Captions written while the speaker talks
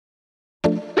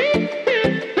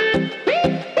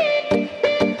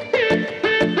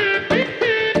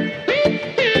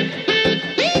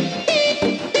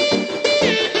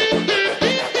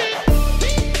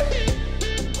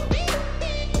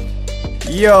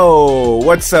Yo,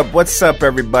 what's up,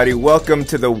 everybody? Welcome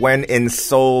to the When in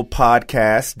Seoul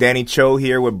podcast. Danny Cho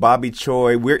here with Bobby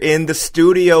Choi. We're in the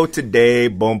studio today.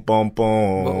 Boom, boom,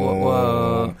 boom.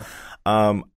 Whoa.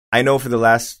 I know for the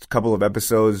last couple of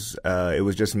episodes, it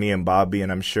was just me and Bobby,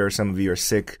 and I'm sure some of you are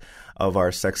sick of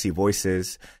our sexy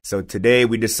voices. So today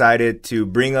we decided to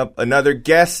bring up another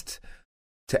guest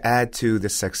to add to the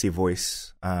sexy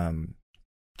voice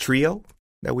duo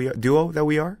that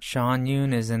we are. Sean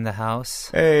Yoon is in the house.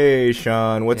 Hey,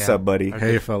 Sean. What's up, buddy?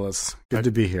 Hey, fellas. Good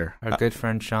to be here. Our good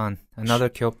friend Sean. Another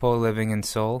Kyopo living in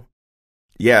Seoul.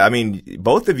 Yeah, I mean,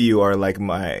 both of you are like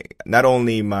not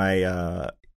only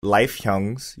my life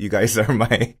hyungs, you guys are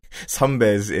my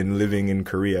선배s in living in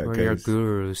Korea. We're your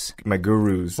gurus. My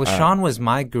gurus. Well, Sean was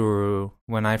my guru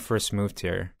when I first moved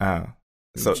here.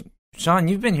 So, Sean,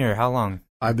 you've been here how long?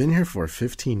 I've been here for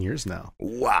 15 years now.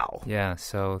 Wow. Yeah,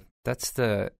 so that's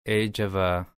the age of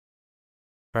a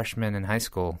freshman in high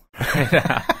school.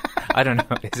 I don't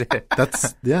know, is it?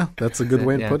 That's a good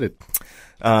way to put it.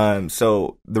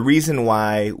 So the reason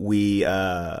why we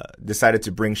decided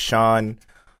to bring Sean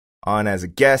on as a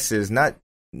guest is not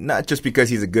just because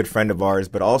he's a good friend of ours,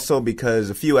 but also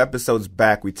because a few episodes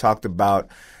back we talked about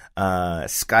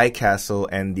Sky Castle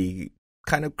and the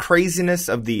kind of craziness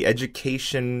of the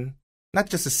education, not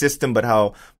just the system, but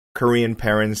how Korean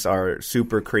parents are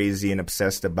super crazy and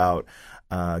obsessed about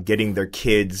getting their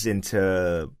kids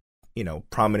into,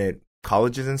 prominent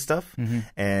colleges and stuff. Mm-hmm.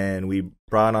 And we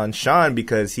brought on Sean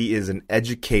because he is an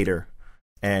educator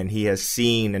and he has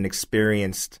seen and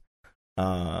experienced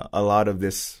a lot of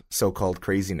this so-called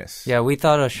craziness. Yeah, we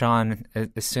thought of Sean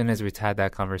as soon as we had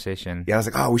that conversation. Yeah, I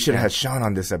was like, we should have had Sean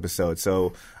on this episode.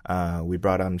 So we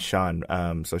brought on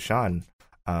Sean. So Sean,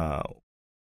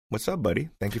 what's up, buddy?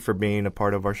 Thank you for being a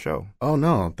part of our show. Oh,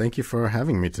 no. Thank you for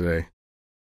having me today.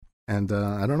 And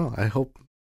I don't know. I hope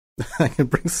I can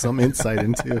bring some insight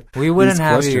into we wouldn't these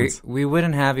have questions. We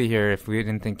wouldn't have you here if we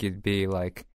didn't think you'd be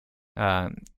like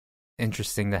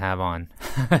interesting to have on.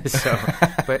 So,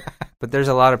 but there's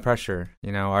a lot of pressure.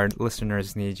 Our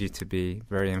listeners need you to be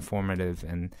very informative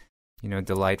and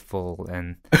delightful,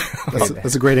 and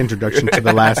that's a great introduction to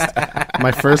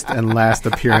my first and last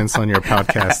appearance on your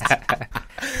podcast.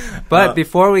 But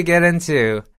before we get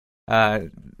into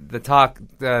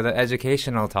the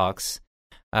educational talks,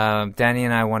 Danny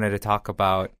and I wanted to talk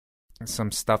about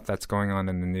some stuff that's going on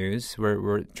in the news.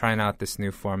 We're trying out this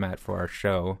new format for our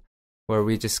show, where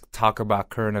we just talk about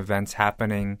current events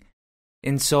happening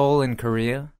in Seoul, in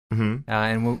Korea. Mm-hmm.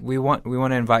 And we want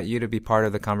to invite you to be part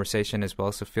of the conversation as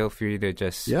well. So feel free to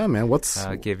just what's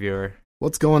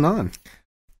what's going on?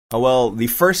 Well, the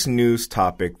first news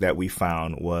topic that we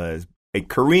found was a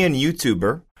Korean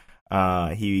YouTuber.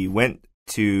 He went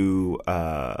to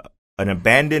an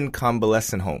abandoned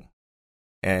convalescent home,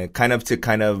 and kind of like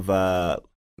a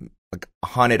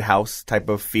haunted house type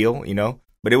of feel,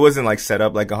 But it wasn't like set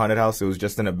up like a haunted house. It was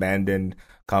just an abandoned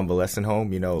convalescent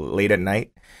home, late at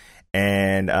night.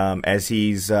 And as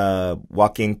he's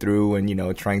walking through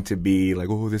and, trying to be like,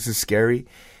 oh, this is scary,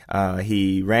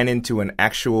 he ran into an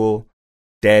actual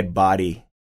dead body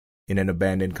in an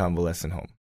abandoned convalescent home.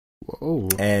 Whoa.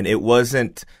 And it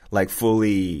wasn't like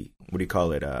fully, what do you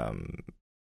call it?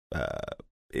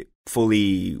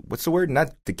 Fully, what's the word?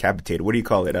 Not decapitated. What do you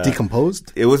call it?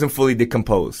 Decomposed? It wasn't fully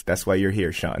decomposed. That's why you're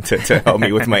here, Sean, to help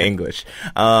me with my English.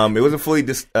 It wasn't fully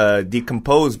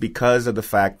decomposed because of the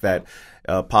fact that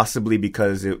possibly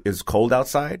because it is cold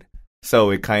outside.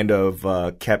 So it kind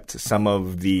of kept some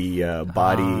of the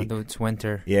body. It's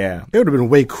winter. Yeah. It would have been a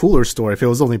way cooler story if it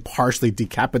was only partially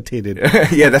decapitated.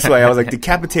 Yeah, that's why I was like,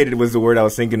 decapitated was the word I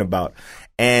was thinking about.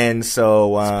 And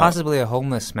so it's possibly a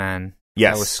homeless man.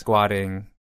 Yes. That was squatting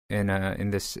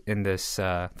in this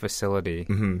facility.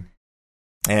 Mm-hmm.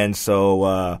 And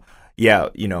so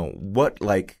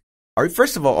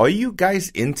first of all, are you guys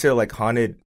into like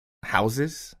haunted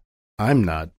houses? I'm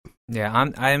not. Yeah,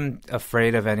 I'm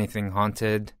afraid of anything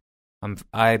haunted.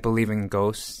 I believe in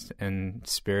ghosts and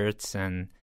spirits and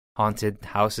haunted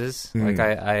houses. Like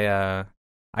I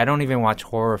don't even watch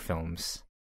horror films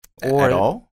at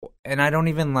all. And I don't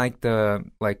even like the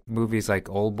movies like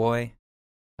Old Boy.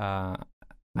 You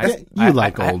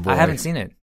like Old Boy? I haven't seen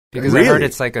it because Really? I heard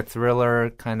it's like a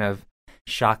thriller kind of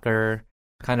shocker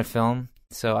kind of film.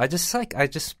 So I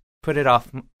just put it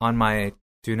off on my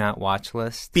do not watch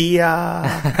list.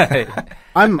 I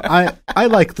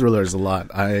like thrillers a lot.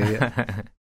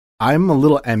 I'm a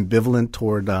little ambivalent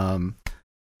toward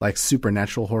like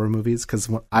supernatural horror movies because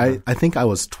I think I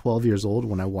was 12 years old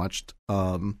when I watched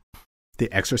The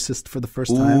Exorcist for the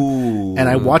first time. Ooh, and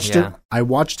I watched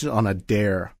it on a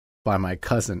dare by my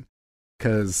cousin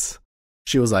because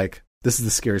she was like, this is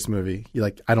the scariest movie. You're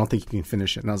like, I don't think you can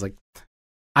finish it. And I was like,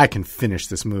 I can finish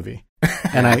this movie.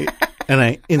 And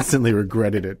I instantly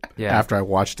regretted it after I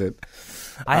watched it.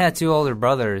 I had two older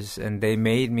brothers, and they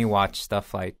made me watch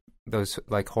stuff like those,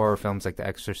 like horror films like The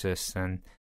Exorcist, and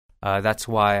that's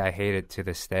why I hate it to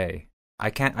this day. I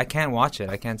can't watch it.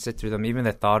 I can't sit through them. Even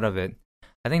the thought of it.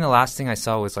 I think the last thing I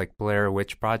saw was like Blair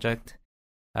Witch Project,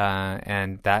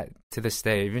 and that to this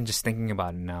day, even just thinking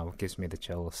about it now, gives me the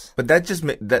chills. But that just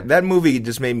that movie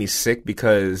just made me sick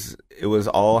because it was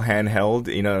all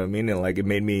handheld. You know what I mean? And like it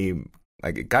made me.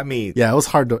 Like it got me. Yeah, it was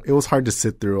hard to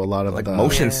sit through a lot of like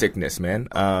motion sickness, man.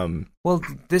 Well,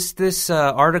 this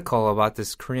article about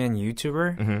this Korean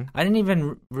YouTuber, I didn't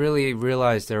even really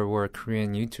realize there were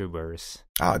Korean YouTubers.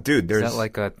 Oh, dude, is that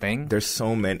like a thing? There's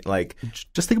so many. Like,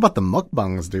 just think about the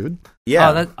mukbangs, dude.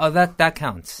 Yeah. That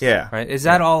counts. Yeah. Right. Is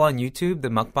that all on YouTube? The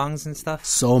mukbangs and stuff.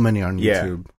 So many on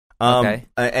YouTube. Yeah.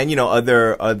 And you know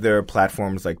other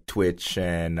platforms like Twitch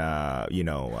and I see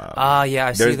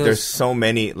those. There's so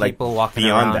many like people walking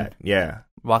beyond around, that. Yeah,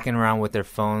 walking around with their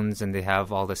phones and they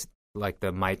have all this like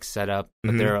the mic set up,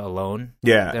 but they're alone.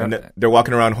 Yeah, they're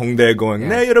walking around Hongdae going,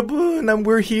 "네 여러분, and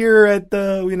we're here at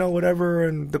the whatever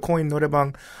and the coin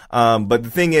노래방." But the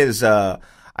thing is, I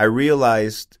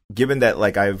realized given that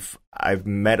like I've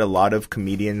met a lot of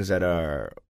comedians that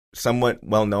are somewhat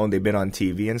well known, they've been on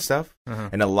TV and stuff,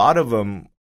 and a lot of them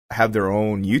have their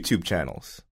own YouTube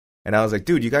channels. And I was like,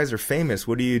 dude, you guys are famous.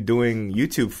 What are you doing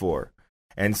YouTube for?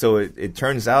 And so it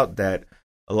turns out that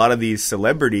a lot of these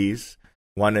celebrities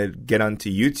want to get onto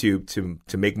YouTube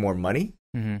to make more money.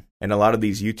 And a lot of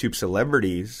these YouTube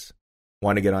celebrities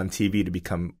want to get on TV to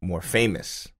become more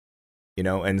famous. You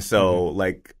know, and so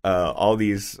like all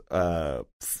these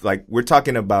like we're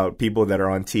talking about people that are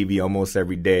on TV almost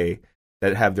every day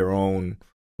that have their own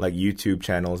like YouTube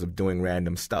channels of doing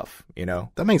random stuff, you know?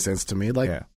 That makes sense to me.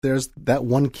 Like there's that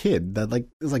one kid that like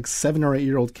is like 7 or 8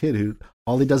 year old kid who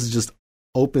all he does is just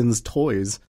opens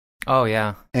toys. Oh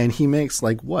yeah. And he makes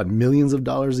like what, millions of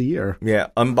dollars a year. Yeah.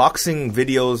 Unboxing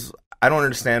videos, I don't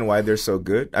understand why they're so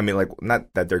good. I mean, like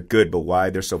not that they're good, but why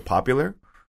they're so popular.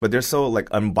 But they're so like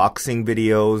unboxing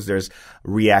videos, there's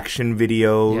reaction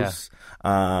videos.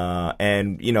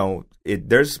 And you know,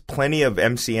 there's plenty of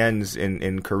MCNs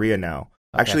in Korea now.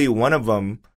 Okay. Actually, one of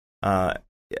them,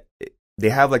 they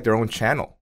have like their own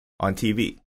channel on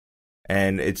TV,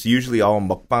 and it's usually all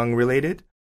mukbang related.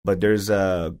 But there's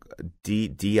a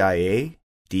DIA,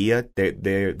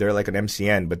 they're like an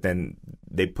MCN, but then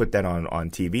they put that on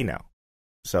TV now.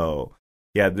 So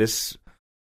yeah, this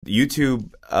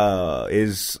YouTube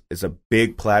is a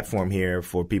big platform here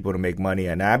for people to make money,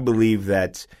 and I believe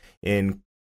that in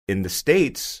the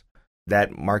States,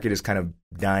 that market is kind of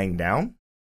dying down.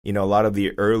 You know, a lot of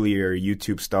the earlier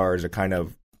YouTube stars are kind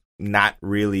of not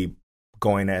really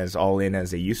going as all in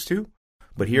as they used to.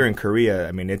 But here in Korea,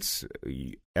 I mean, it's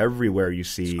everywhere you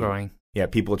see. It's growing. Yeah,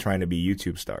 people trying to be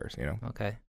YouTube stars, you know.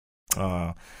 Okay.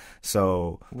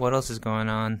 So what else is going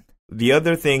on? The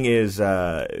other thing is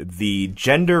the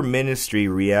gender ministry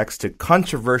reacts to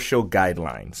controversial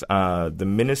guidelines.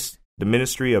 The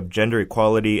Ministry of Gender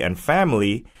Equality and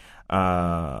Family,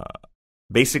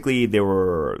 basically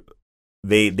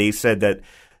they said that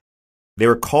they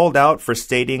were called out for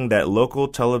stating that local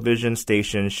television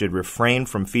stations should refrain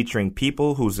from featuring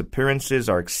people whose appearances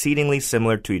are exceedingly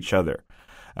similar to each other.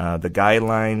 The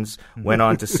guidelines went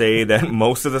on to say that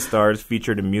most of the stars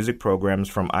featured in music programs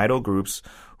from idol groups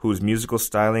whose musical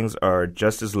stylings are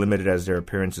just as limited as their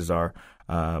appearances are.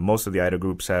 Most of the idol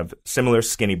groups have similar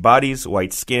skinny bodies,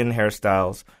 white skin,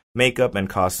 hairstyles, makeup, and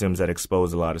costumes that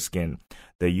expose a lot of skin.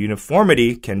 The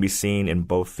uniformity can be seen in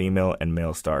both female and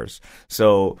male stars.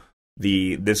 So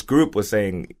this group was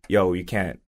saying, yo, you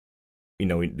can't, you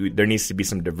know, there needs to be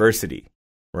some diversity,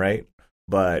 right?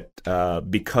 But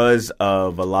because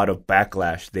of a lot of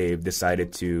backlash, they've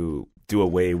decided to do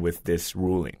away with this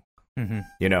ruling.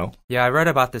 You know? Yeah, I read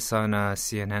about this on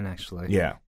CNN actually.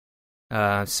 Yeah.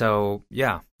 So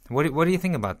yeah, what do you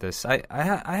think about this? I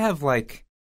have like,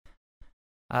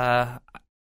 I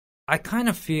kind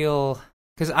of feel,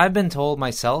 because I've been told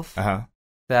myself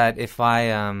that if I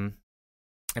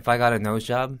got a nose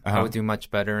job, I would do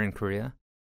much better in Korea.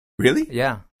 Really?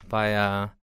 Yeah. I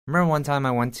remember one time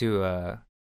I went to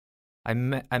I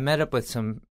met up with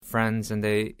some friends, and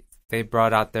they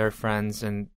brought out their friends,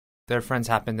 and their friends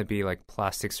happened to be like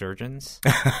plastic surgeons.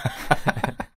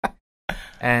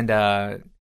 And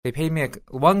they paid me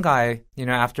one guy, you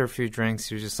know, after a few drinks,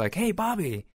 he was just like, "Hey,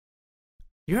 Bobby,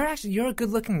 you're a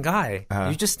good-looking guy.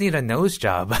 You just need a nose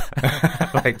job."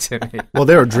 Like to me. Well,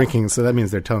 they were drinking, so that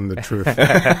means they're telling the truth.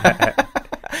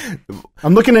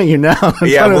 I'm looking at you now.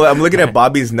 I'm looking at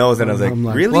Bobby's nose, and I was like,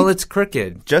 really? Well, it's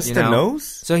crooked. Just the nose?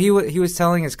 So he was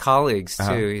telling his colleagues,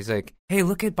 too. He's like, hey,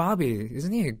 look at Bobby.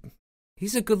 Isn't he?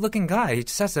 He's a good-looking guy. He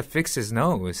just has to fix his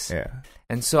nose. Yeah.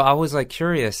 And so I was, like,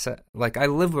 curious. Like, I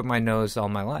lived with my nose all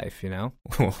my life, Yeah,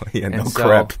 no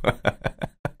crap.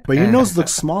 But your nose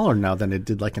looks smaller now than it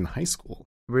did, like, in high school.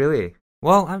 Really?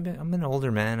 Well, I'm an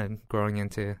older man. I'm growing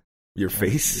into... Your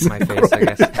face? My face, I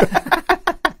guess.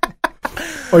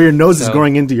 Or your nose is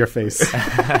growing into your face.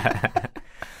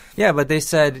 Yeah, but they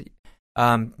said,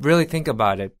 really think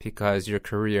about it because your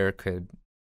career could,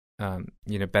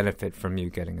 benefit from you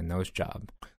getting a nose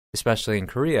job, especially in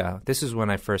Korea. This is when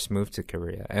I first moved to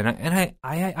Korea, and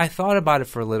I thought about it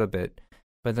for a little bit,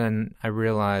 but then I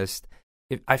realized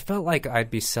I felt like I'd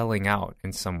be selling out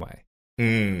in some way.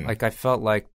 Like I felt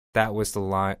like that was the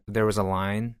line. There was a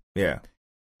line. Yeah.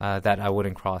 That I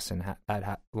wouldn't cross, and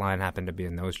that line happened to be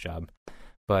a nose job.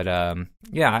 But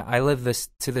I live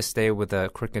to this day with a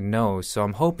crooked nose, so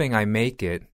I'm hoping I make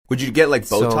it. Would you get like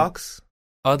Botox? So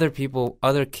other people,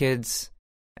 other kids,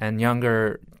 and the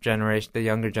younger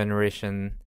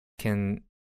generation can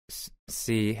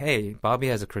see, hey, Bobby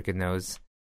has a crooked nose.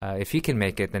 If he can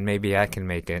make it, then maybe I can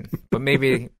make it. But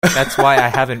maybe that's why I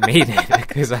haven't made it,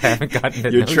 because I haven't gotten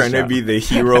it. You're trying to be the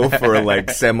hero for like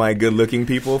semi-good-looking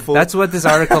people. That's what this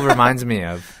article reminds me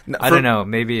of. I don't know.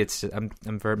 Maybe I'm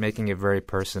making it very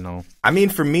personal. I mean,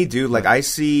 for me, dude, like I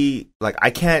see, like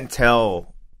I can't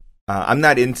tell. I'm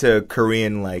not into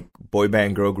Korean like boy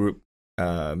band girl group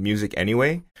music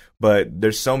anyway. But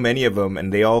there's so many of them,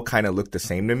 and they all kind of look the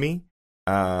same to me.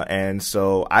 And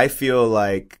so I feel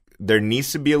like there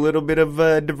needs to be a little bit of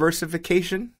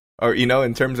diversification, or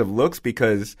in terms of looks,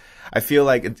 because I feel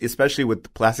like, especially with the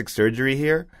plastic surgery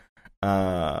here,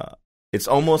 it's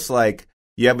almost like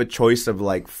you have a choice of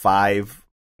like 5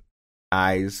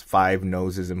 eyes, 5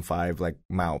 noses, and 5 like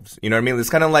mouths. You know what I mean? It's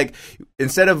kind of like,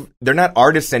 instead of, they're not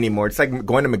artists anymore. It's like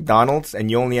going to McDonald's and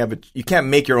you only have you can't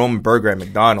make your own burger at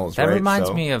McDonald's. That right?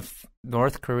 reminds me of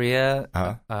North Korea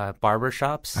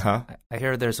barbershops. I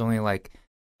hear there's only like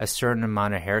a certain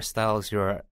amount of hairstyles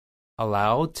you're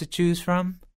allowed to choose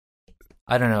from.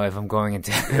 I don't know if I'm going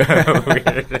into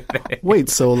Wait,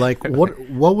 so like what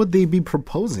would they be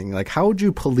proposing? Like how would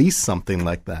you police something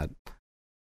like that?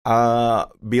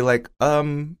 Be like,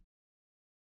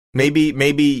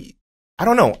 maybe I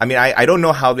don't know. I mean, I don't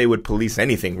know how they would police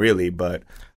anything really, but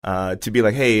to be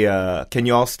like, hey, can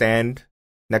you all stand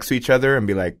next to each other and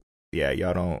be like, yeah,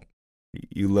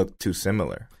 you look too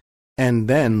similar. And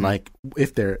then, like,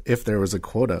 if there was a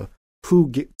quota, who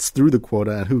gets through the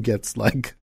quota and who gets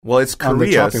like? Well, it's on the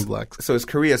Korea, chopping blocks. so it's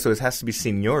Korea, so it has to be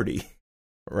seniority,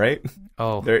 right?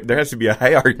 Oh, there has to be a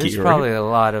hierarchy. There's right? probably a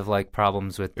lot of like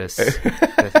problems with this.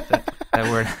 that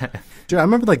word. Dude, I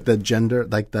remember like the gender,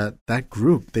 like that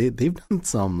group. They've done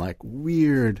some like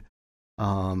weird.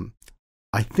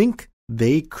 I think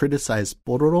they criticized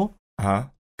Pororo.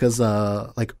 Because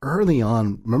like early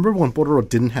on, remember when Pororo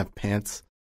didn't have pants?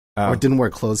 Or didn't wear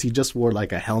clothes. He just wore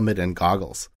like a helmet and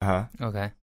goggles.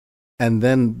 Okay. And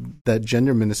then that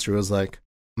gender ministry was like,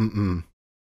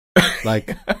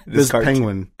 like this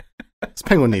penguin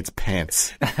needs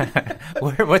pants.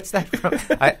 What's that from?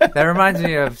 That reminds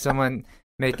me of someone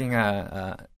making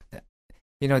Donald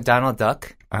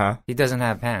Duck. He doesn't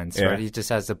have pants, right? He just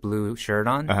has a blue shirt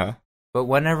on. But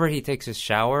whenever he takes a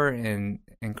shower in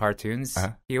cartoons,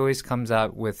 he always comes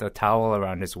out with a towel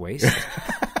around his waist.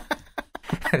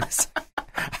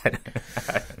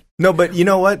 No, but you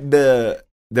know what?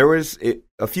 There was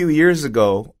a few years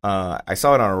ago. I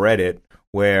saw it on Reddit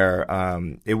where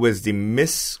it was the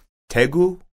Miss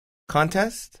Daegu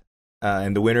contest,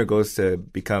 and the winner goes to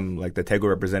become like the Daegu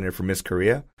representative for Miss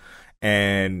Korea.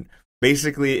 And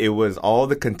basically, it was all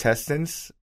the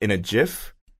contestants in a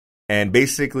GIF, and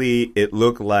basically, it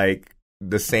looked like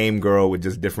the same girl with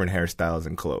just different hairstyles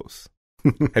and clothes.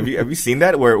 Have you seen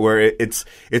that where it's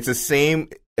the same?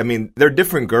 I mean, they're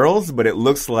different girls, but it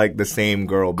looks like the same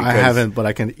girl. Because, I haven't, but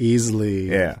I can easily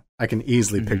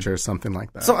picture something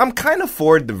like that. So I'm kind of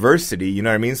for diversity, you know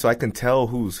what I mean? So I can tell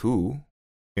who's who,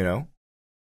 and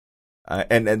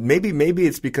maybe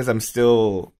it's because I'm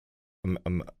still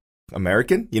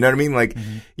American, you know what I mean? Like,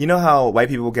 you know how white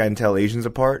people can tell Asians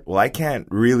apart? Well, I can't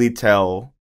really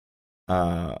tell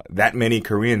that many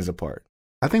Koreans apart.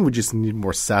 I think we just need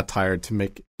more satire to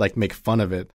make fun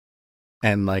of it,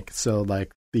 and so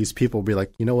these people will be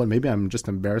like, you know what? Maybe I'm just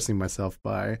embarrassing myself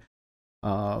by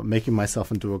making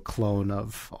myself into a clone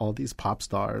of all these pop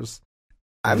stars.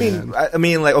 I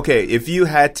mean, like, okay, if you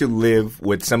had to live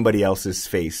with somebody else's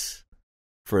face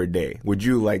for a day, would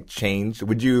you like change?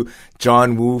 Would you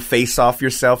John Woo face off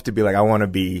yourself to be like, I want to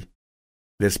be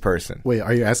this person? Wait,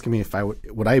 are you asking me if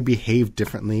would I behave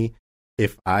differently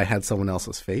if I had someone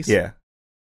else's face? Yeah.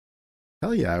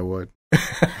 Hell yeah, I would.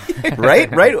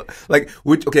 Right? Like,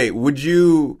 would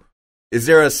you, is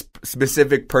there a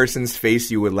specific person's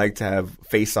face you would like to have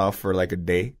face off for like a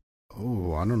day?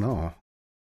 Oh, I don't know.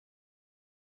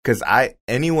 Cause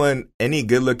any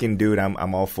good looking dude,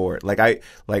 I'm all for it.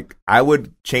 I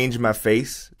would change my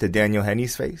face to Daniel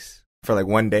Henny's face for like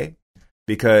one day,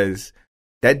 because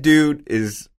that dude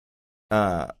is,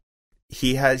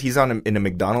 he's in a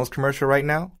McDonald's commercial right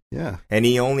now. Yeah. And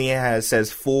he only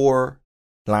says 4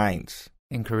 lines.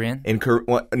 In Korean?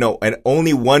 No, and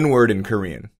only one word in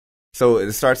Korean. So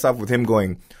it starts off with him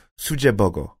going,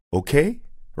 수제버거, okay?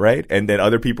 Right? And then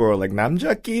other people are like,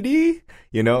 남자끼리,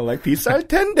 like pizza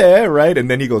tende, right?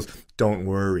 And then he goes, don't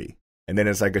worry. And then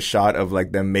it's like a shot of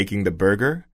like them making the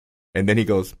burger. And then he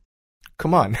goes,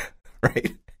 come on,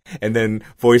 right? And then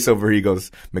voiceover, he goes,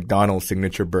 McDonald's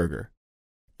signature burger.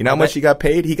 You know how much he got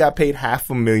paid? He got paid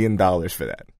 $500,000 for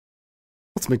that.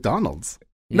 What's McDonald's?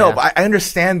 Yeah. No, but I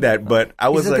understand that, but I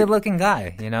was He's a like, good-looking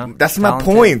guy, That's talented. my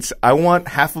point. I want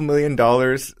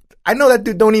 $500,000. I know that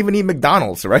dude don't even eat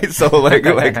McDonald's, right? So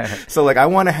I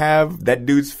want to have that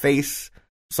dude's face,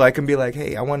 so I can be like,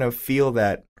 hey, I want to feel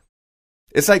that.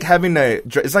 It's like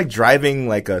it's like driving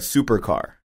like a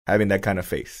supercar, having that kind of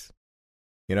face,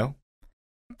 Do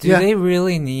they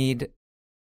really need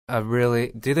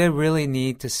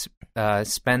to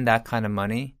spend that kind of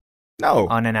money? No.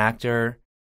 On an actor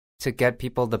to get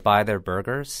people to buy their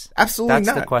burgers? Absolutely not.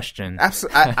 That's not. the question.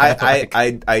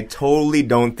 I totally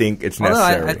don't think it's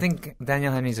necessary. I think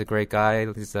Daniel Henny's a great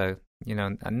guy. He's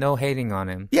no hating on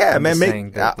him. Yeah, I'm man,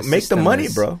 make the money,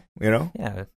 bro.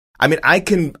 Yeah. I mean,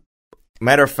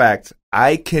 matter of fact,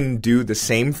 I can do the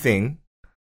same thing,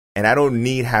 and I don't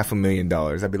need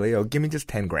 $500,000. I'd be like, yo, give me just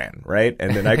 10 grand, right?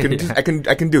 And then I can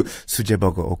I can do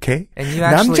수제버거, okay? And you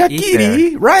actually eat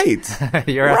there. Right?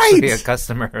 You're actually a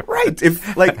customer, right?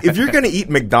 If you're gonna eat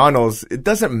McDonald's, it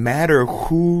doesn't matter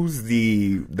who's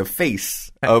the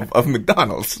face of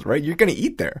McDonald's, right? You're gonna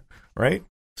eat there, right?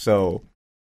 So,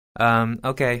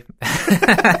 okay.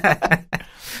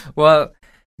 Well,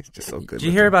 it's just so good. Did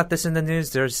you hear about this in the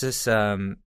news? There's this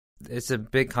it's a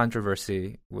big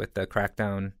controversy with the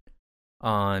crackdown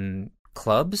on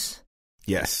clubs.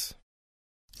 Yes.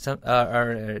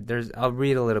 I'll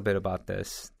read a little bit about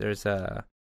this. It's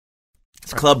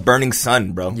Club Burning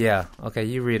Sun, bro. Yeah. Okay,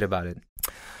 you read about it.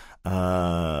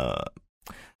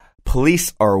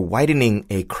 Police are widening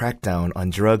a crackdown on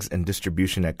drugs and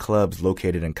distribution at clubs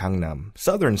located in Gangnam,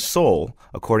 southern Seoul,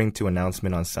 according to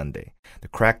announcement on Sunday. The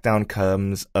crackdown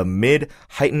comes amid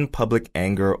heightened public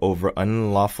anger over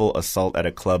unlawful assault at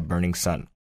a club, Burning Sun,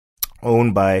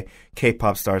 owned by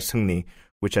K-pop star Seungri,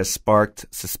 which has sparked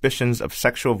suspicions of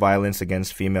sexual violence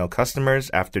against female customers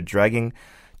after drugging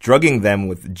them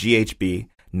with GHB,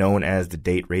 known as the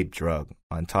date rape drug,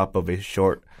 on top of a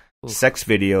short sex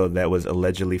video that was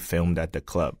allegedly filmed at the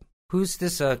club. Who's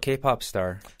this K-pop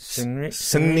star?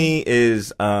 Seungri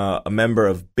is a member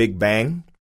of bbang.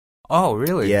 Oh,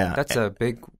 really? Yeah. That's a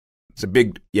big... It's a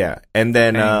big, yeah. And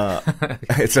then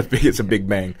it's a big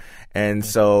bang. And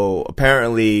so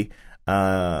apparently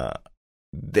the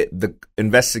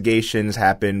investigations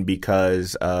happened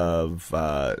because of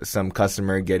some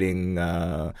customer getting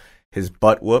his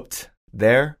butt whooped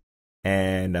there.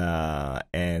 And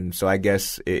so I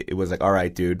guess it was like, all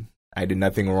right, dude, I did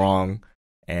nothing wrong.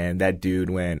 And that dude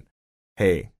went,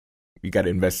 hey, you got to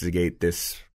investigate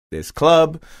this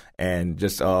club, and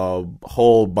just a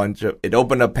whole bunch of it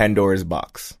opened up Pandora's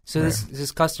box. So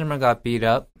this customer got beat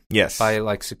up. Yes. By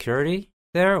like security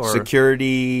there, or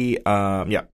security.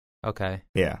 Yeah. Okay.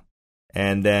 Yeah.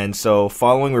 And then so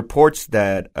following reports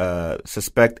that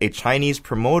suspect a Chinese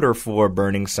promoter for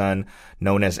Burning Sun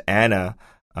known as Anna.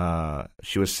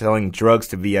 She was selling drugs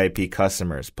to VIP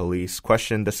customers. Police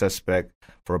questioned the suspect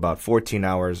for about 14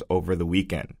 hours over the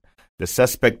weekend. The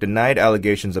suspect denied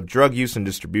allegations of drug use and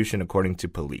distribution, according to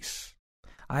police.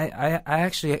 I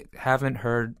actually haven't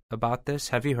heard about this.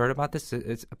 Have you heard about this?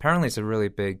 Apparently it's a really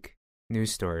big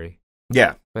news story.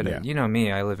 Yeah. But you know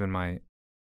me, I live in my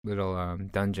little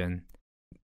dungeon.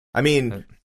 I mean,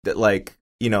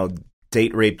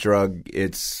 date rape drug,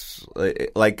 it's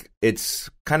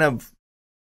kind of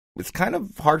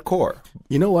hardcore.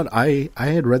 You know what? I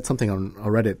had read something on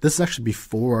Reddit. This is actually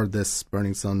before this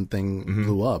Burning Sun thing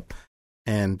blew up.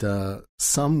 And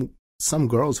some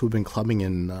girls who've been clubbing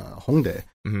in Hongdae,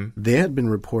 they had been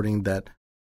reporting that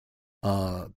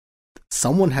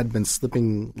someone had been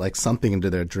slipping like something into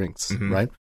their drinks, right?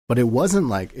 But it wasn't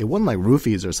like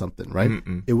roofies or something, right?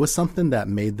 Mm-mm. It was something that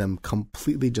made them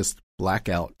completely just black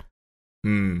out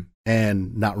and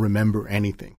not remember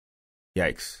anything.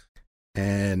 Yikes.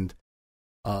 And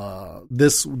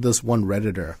this one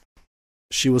Redditor,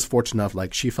 she was fortunate enough,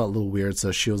 like she felt a little weird,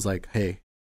 so she was like, "Hey,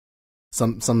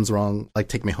 something's wrong. Like,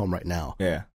 take me home right now."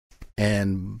 Yeah.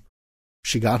 And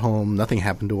she got home, nothing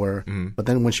happened to her. But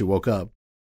then when she woke up,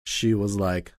 she was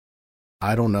like,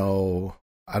 "I don't know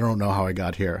how I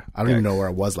got here. I don't even know where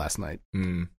I was last night."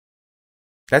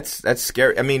 That's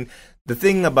scary. I mean, the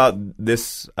thing about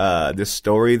this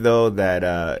story though that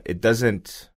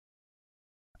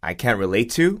I can't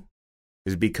relate to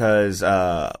is because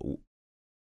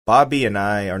Bobby and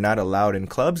I are not allowed in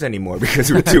clubs anymore because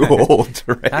we're too old,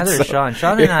 right? Neither Sean.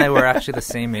 Sean and I were actually the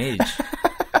same age.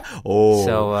 Oh,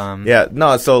 so yeah,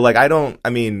 no. So like, I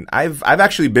mean, I've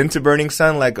actually been to Burning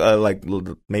Sun, like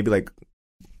maybe like.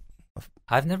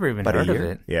 I've never even heard of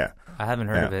it. Yeah, I haven't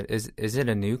heard of it. Is it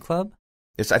a new club?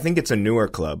 I think it's a newer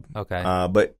club. Okay.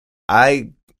 But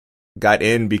I got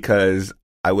in because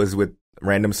I was with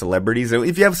random celebrities.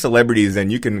 If you have celebrities,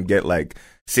 then you can get like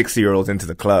 60-year-olds into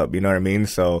the club. You know what I mean?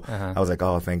 So I was like,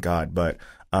 oh, thank God. But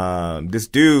this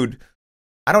dude,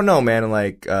 I don't know, man.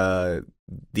 Like the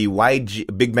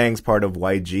YG, Big Bang's part of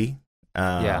YG.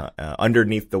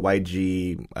 Underneath the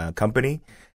YG company,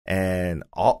 and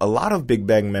a lot of Big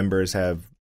Bang members have,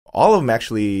 all of them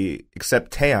actually,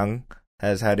 except Taeyang,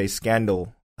 has had a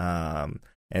scandal,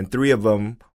 and 3 of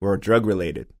them were drug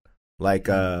related. Like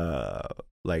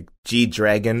G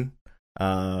Dragon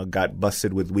got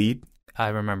busted with weed. I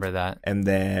remember that. And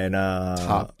then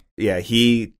Top.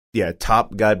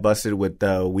 Top got busted with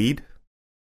weed.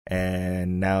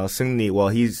 And now Seungni, well,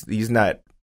 he's not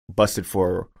busted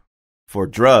for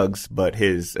drugs, but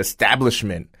his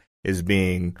establishment is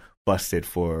being busted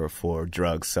for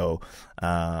drugs. So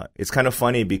it's kind of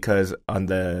funny because on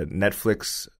the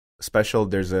Netflix special,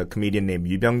 there's a comedian named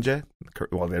Yu Byung-jae.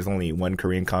 Well, there's only one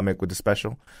Korean comic with the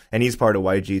special, and he's part of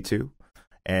YG too.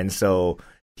 And so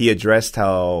he addressed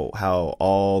how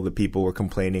all the people were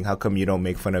complaining, how come you don't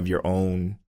make fun of your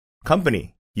own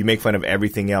company? You make fun of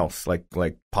everything else, like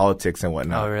politics and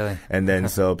whatnot. Oh, really? And then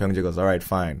so Byung-jae goes, all right,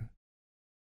 fine.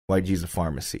 YG's a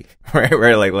pharmacy,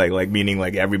 right? Like meaning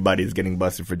like everybody's getting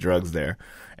busted for drugs there.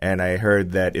 And I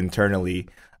heard that internally,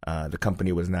 the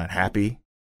company was not happy,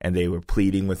 and they were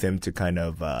pleading with him to kind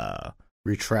of not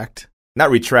retract,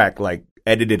 like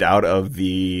edit it out of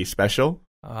the special.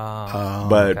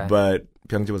 But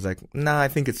Byung-jae was like, nah, I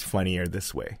think it's funnier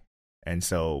this way, and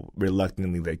so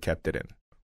reluctantly they kept it in.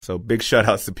 So big shout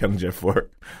outs to Byung-jae for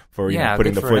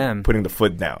putting the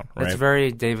foot down. Right? It's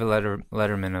very David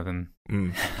Letterman of him.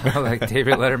 Like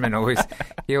David Letterman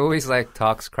always like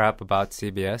talks crap about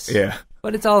CBS. Yeah,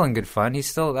 but it's all in good fun.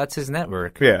 That's his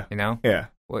network. Yeah, you know. Yeah,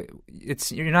 well,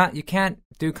 you can't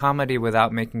do comedy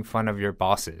without making fun of your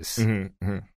bosses.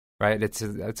 Right?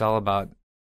 It's all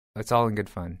in good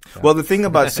fun. So. Well, the thing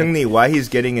about Seungni, why he's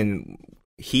getting in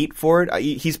heat for it,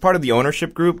 he's part of the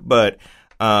ownership group, but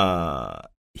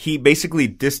he basically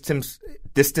distanced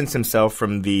himself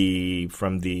from the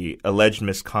alleged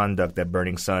misconduct at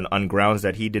Burning Sun on grounds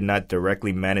that he did not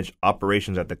directly manage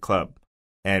operations at the club,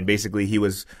 and basically he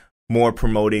was more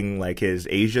promoting like his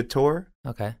Asia tour.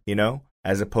 Okay, you know,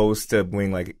 as opposed to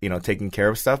being like, you know, taking care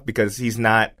of stuff, because he's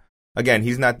not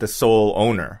the sole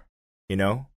owner, you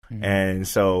know. And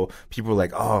so people were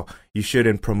like, oh, you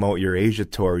shouldn't promote your Asia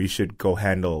tour. You should go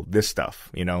handle this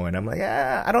stuff, you know? And I'm like,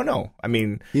 I don't know. I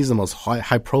mean, he's the most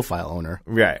high-profile owner.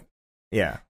 Right.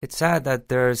 Yeah. It's sad that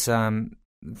there's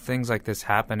things like this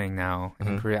happening now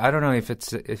in Korea. I don't know if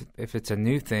it's a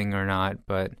new thing or not,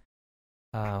 but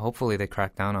hopefully they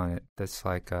crack down on it. That's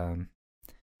like,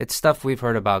 it's stuff we've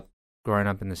heard about growing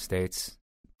up in the States.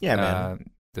 Yeah, man.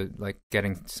 Like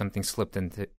getting something slipped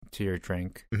into your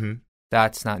drink.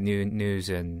 That's not new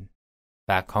news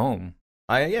back home.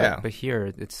 Yeah. But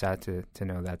here, it's sad to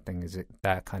know that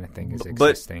kind of thing is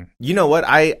existing. But you know what?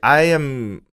 I've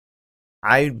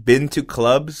been to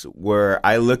clubs where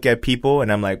I look at people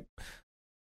and I'm like,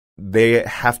 they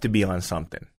have to be on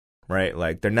something, right?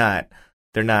 Like they're not.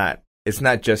 It's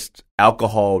not just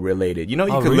alcohol related. You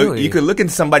know, you could look in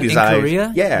somebody's eyes. In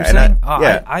Korea? Yeah.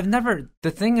 I've never.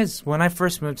 The thing is, when I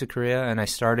first moved to Korea and I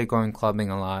started going clubbing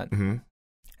a lot.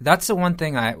 That's the one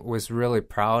thing I was really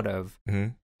proud of,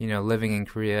 you know, living in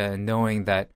Korea and knowing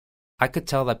that I could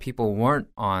tell that people weren't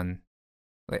on,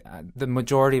 like, the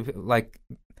majority, like,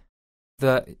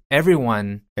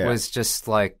 everyone was just,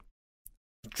 like,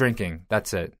 drinking.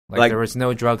 That's it. Like there was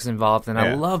no drugs involved, and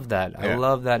I love that. I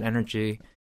love that energy.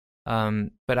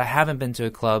 But I haven't been to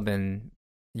a club in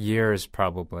years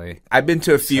probably. I've been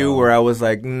to a few where I was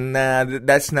like, nah,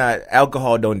 that's not,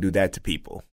 alcohol don't do that to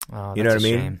people. Oh, You know what I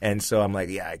mean? Shame. And so I'm like,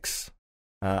 yikes.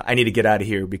 I need to get out of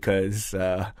here because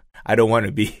I don't want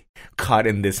to be caught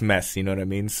in this mess. You know what I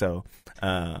mean? So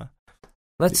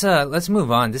let's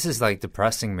move on. This is like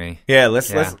depressing me. yeah,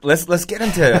 let's get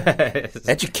into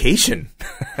education.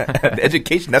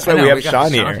 Education. That's why we have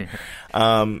Sean here.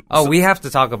 We have to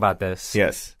talk about this.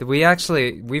 Yes.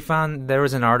 We found there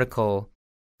was an article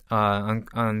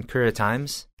on Korea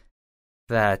Times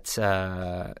that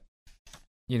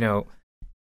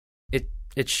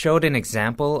it showed an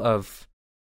example of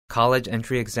college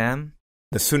entry exam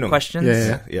The Sunung questions.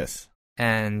 Yeah. Yes.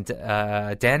 And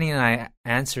Danny and I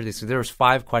answered this. There was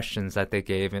 5 questions that they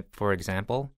gave, for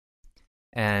example.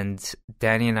 And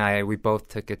Danny and I, we both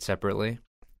took it separately.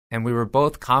 And we were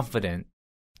both confident.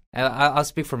 I'll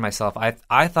speak for myself.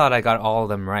 I thought I got all of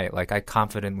them right. Like, I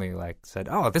confidently said,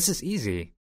 oh, this is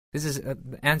easy. This is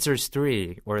the answer is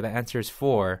 3 or the answer is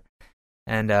 4.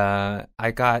 And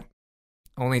I got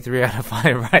only 3 out of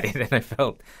 5 right. And I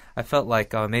felt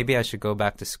like maybe I should go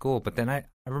back to school. But then I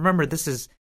remember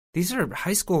these are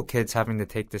high school kids having to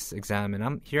take this exam, and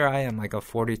I am like a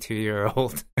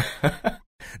 42-year-old.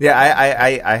 Yeah,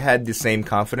 I had the same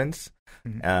confidence.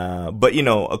 Mm-hmm. But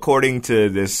according to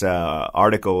this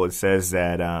article, it says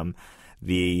that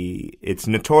it's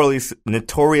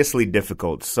notoriously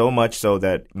difficult, so much so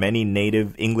that many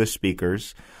native English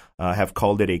speakers have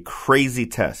called it a crazy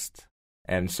test.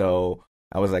 And so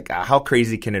I was like, how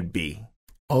crazy can it be?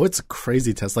 Oh, it's a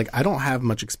crazy test. Like, I don't have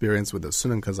much experience with the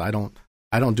Sunung because I don't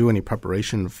do any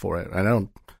preparation for it. I don't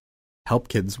help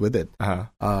kids with it.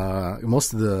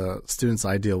 Most of the students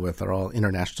I deal with are all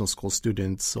international school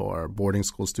students or boarding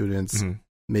school students,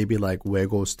 maybe like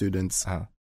Wego students.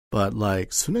 But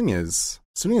like Sunung is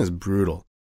brutal.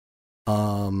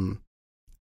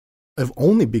 If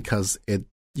only because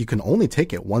you can only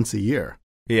take it once a year.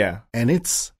 Yeah. And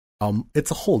it's a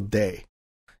whole day.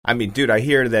 I mean, dude, I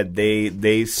hear that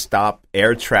they stop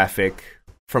air traffic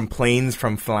from planes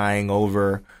from flying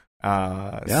over,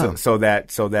 so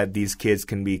that these kids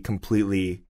can be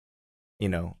completely,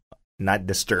 not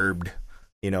disturbed,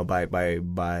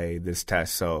 by this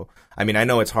test. So, I mean, I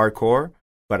know it's hardcore,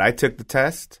 but I took the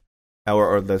test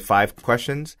or the 5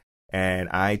 questions, and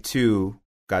I too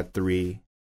got 3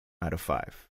 out of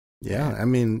 5. Yeah, I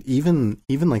mean, even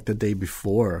like the day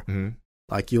before,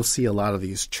 like you'll see a lot of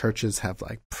these churches have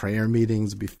like prayer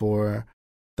meetings before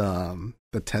the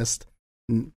test.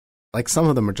 Like some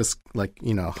of them are just like,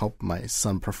 hope my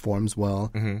son performs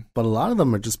well. But a lot of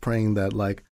them are just praying that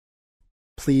like,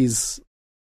 please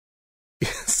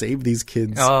save these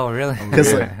kids. Oh, really?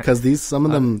 Because some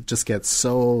of them just get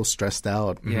so stressed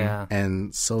out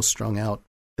and so strung out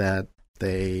that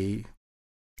they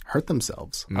hurt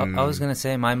themselves. I was going to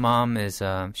say my mom is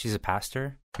she's a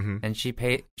pastor, and she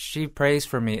prays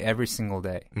for me every single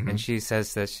day. And she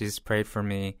says that she's prayed for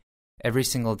me every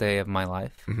single day of my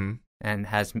life. And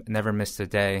has never missed a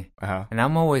day. And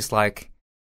I'm always like,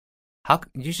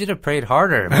 you should have prayed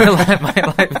harder. My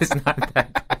life is not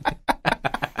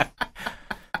that.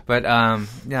 But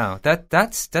no,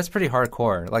 that's pretty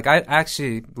hardcore. Like, I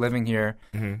actually living here,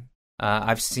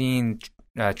 I've seen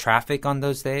traffic on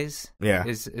those days. Yeah,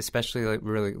 is especially like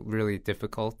really really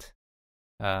difficult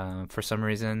for some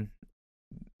reason.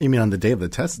 You mean on the day of the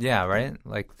test? Yeah, right.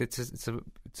 Like it's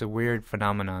a weird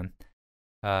phenomenon.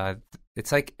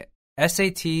 It's like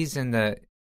SATs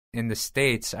in the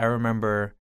States. I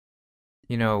remember,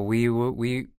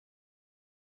 we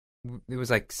it was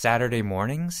like Saturday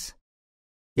mornings.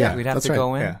 Yeah, we'd have to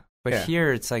go in. Yeah. But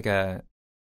here it's like an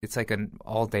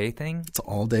all day thing. It's an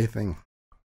all day thing.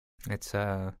 It's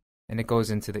and it goes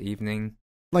into the evening.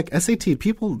 Like SAT,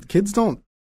 kids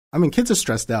are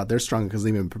stressed out. They're strong because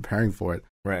they've been preparing for it.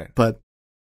 Right. But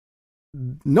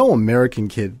no American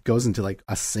kid goes into like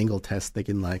a single test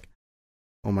thinking like,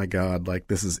 oh my God, like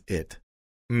this is it.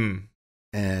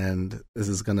 And this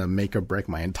is going to make or break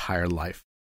my entire life.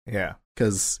 Yeah.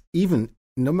 Because even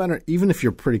if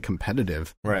you're pretty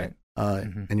competitive, right.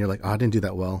 And you're like, oh, I didn't do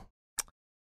that well.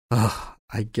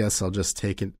 I guess I'll just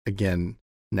take it again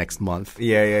next month.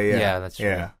 Yeah. Yeah, that's true.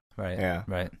 Yeah. Right. Yeah.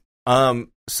 Right.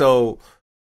 So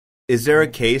is there a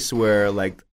case where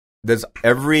like, does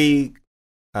every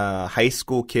high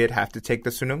school kid have to take the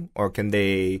Sunung, or can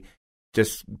they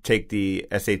just take the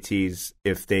SATs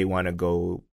if they want to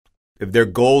go, if their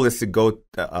goal is to go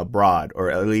abroad, or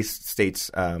at least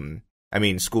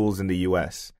schools in the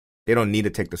U.S.? They don't need to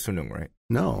take the Sunung, right?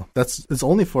 No, it's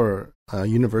only for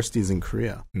universities in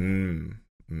Korea.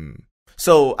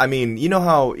 So, I mean,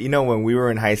 when we were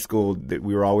in high school, that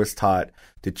we were always taught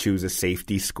to choose a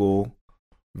safety school,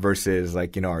 versus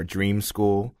like, you know, our dream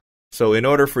school. So in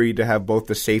order for you to have both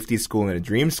the safety school and a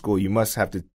dream school, you must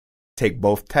have to take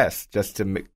both tests just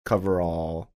to cover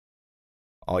all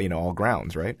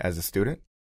grounds, right? As a student.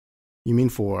 You mean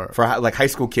for like high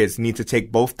school kids need to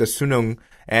take both the Sunung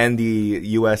and the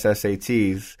US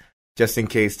SATs just in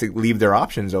case to leave their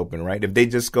options open, right? If they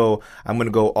just go, I'm going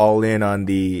to go all in on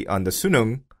the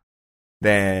Sunung,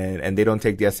 then and they don't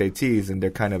take the SATs, and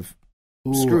they're kind of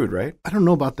screwed, right? I don't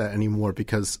know about that anymore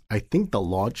because I think the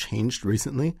law changed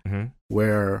recently,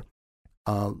 where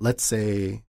let's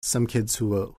say some kids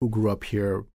who grew up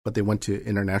here but they went to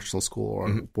international school or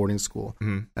boarding school,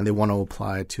 and they want to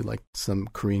apply to like some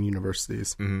Korean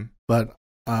universities. But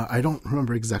I don't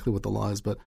remember exactly what the law is,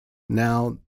 but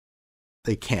now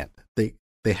they can't.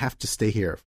 They have to stay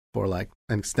here for like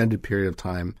an extended period of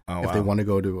time if they want to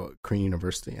go to a Korean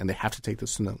university, and they have to take the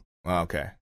Sunung. Oh,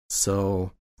 okay.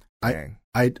 So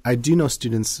I do know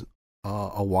students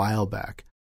a while back.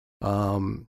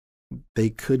 They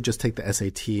could just take the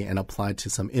SAT and apply to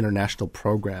some international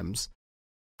programs,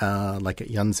 like at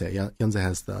Yonsei. Yonsei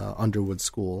has the Underwood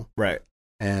School, right?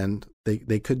 And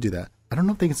they could do that. I don't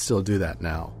know if they can still do that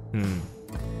now.